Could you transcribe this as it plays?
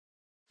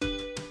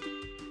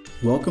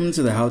Welcome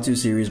to the How-To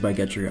series by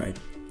GetYourGuide.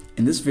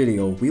 In this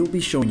video, we will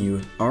be showing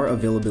you our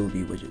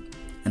availability widget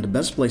and the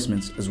best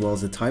placements as well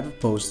as the type of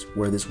post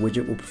where this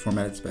widget will perform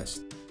at its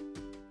best.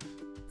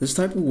 This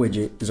type of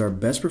widget is our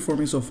best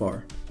performing so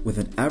far, with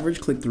an average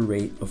click-through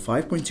rate of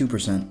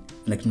 5.2%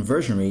 and a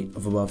conversion rate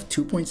of above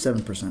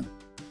 2.7%.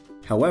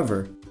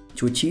 However,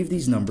 to achieve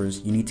these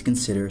numbers, you need to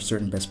consider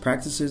certain best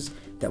practices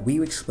that we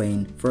will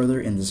explain further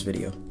in this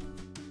video.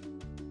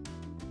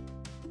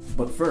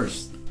 But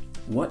first,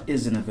 what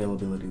is an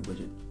availability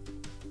widget?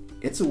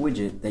 It's a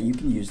widget that you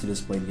can use to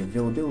display the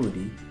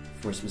availability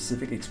for a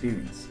specific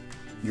experience.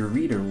 Your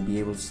reader will be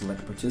able to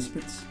select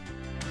participants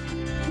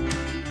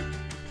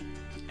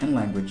and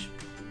language,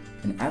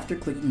 and after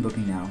clicking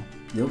Booking Now,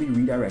 they'll be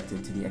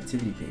redirected to the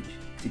activity page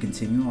to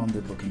continue on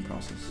the booking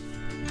process.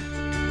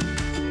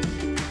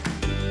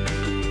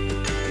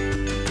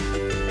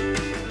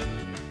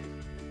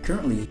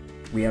 Currently,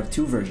 we have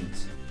two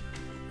versions,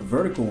 a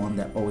vertical one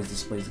that always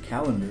displays the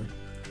calendar,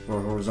 or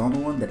a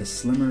horizontal one that is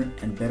slimmer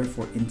and better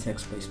for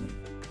in-text placement,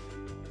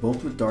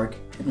 both with dark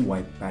and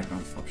white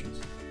background options.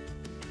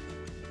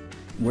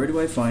 Where do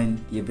I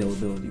find the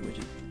availability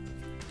widget?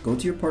 Go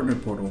to your partner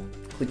portal,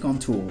 click on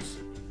Tools,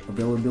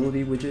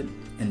 Availability Widget,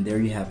 and there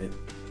you have it.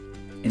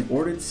 In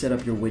order to set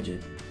up your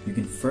widget, you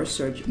can first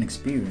search an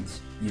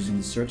experience using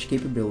the search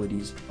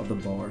capabilities of the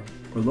bar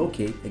or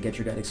locate a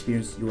GetYourGuide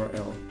experience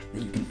URL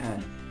that you can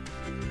add.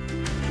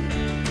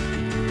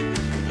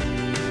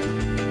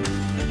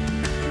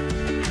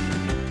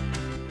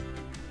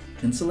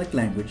 Then select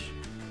language,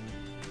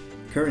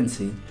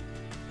 currency,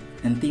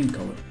 and theme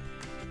color.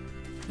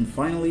 And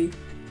finally,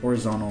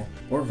 horizontal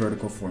or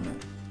vertical format.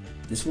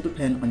 This will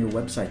depend on your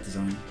website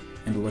design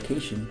and the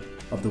location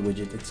of the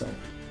widget itself.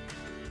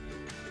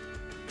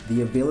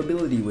 The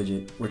availability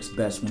widget works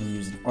best when you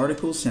use an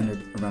article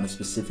centered around a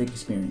specific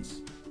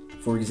experience.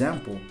 For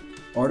example,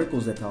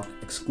 articles that talk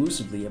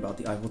exclusively about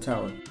the Eiffel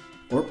Tower,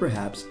 or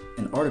perhaps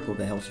an article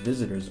that helps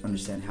visitors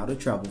understand how to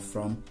travel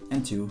from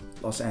and to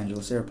Los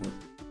Angeles Airport.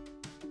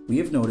 We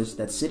have noticed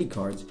that city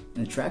cards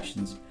and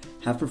attractions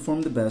have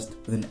performed the best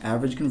with an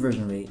average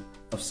conversion rate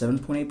of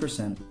 7.8%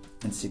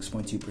 and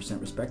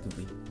 6.2%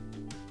 respectively.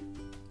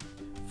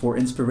 For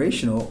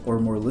inspirational or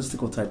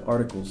moralistical type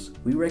articles,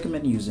 we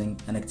recommend using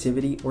an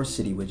activity or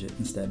city widget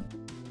instead.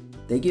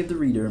 They give the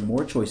reader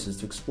more choices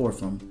to explore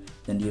from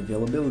than the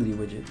availability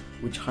widget,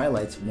 which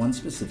highlights one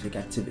specific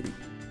activity.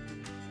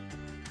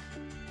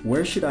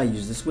 Where should I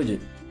use this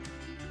widget?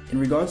 In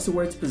regards to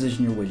where to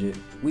position your widget,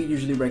 we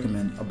usually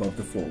recommend above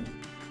the fold.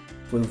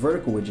 For the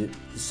vertical widget,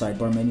 the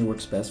sidebar menu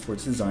works best for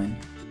its design,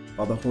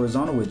 while the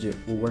horizontal widget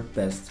will work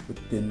best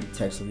within the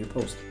text of your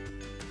post.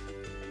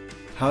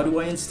 How do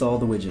I install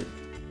the widget?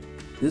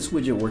 This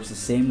widget works the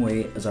same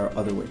way as our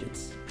other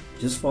widgets.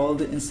 Just follow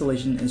the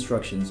installation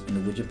instructions in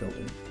the widget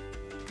builder.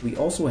 We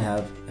also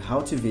have a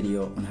how-to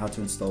video on how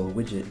to install a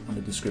widget on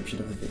the description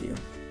of the video.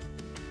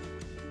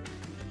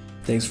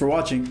 Thanks for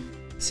watching.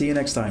 See you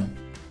next time.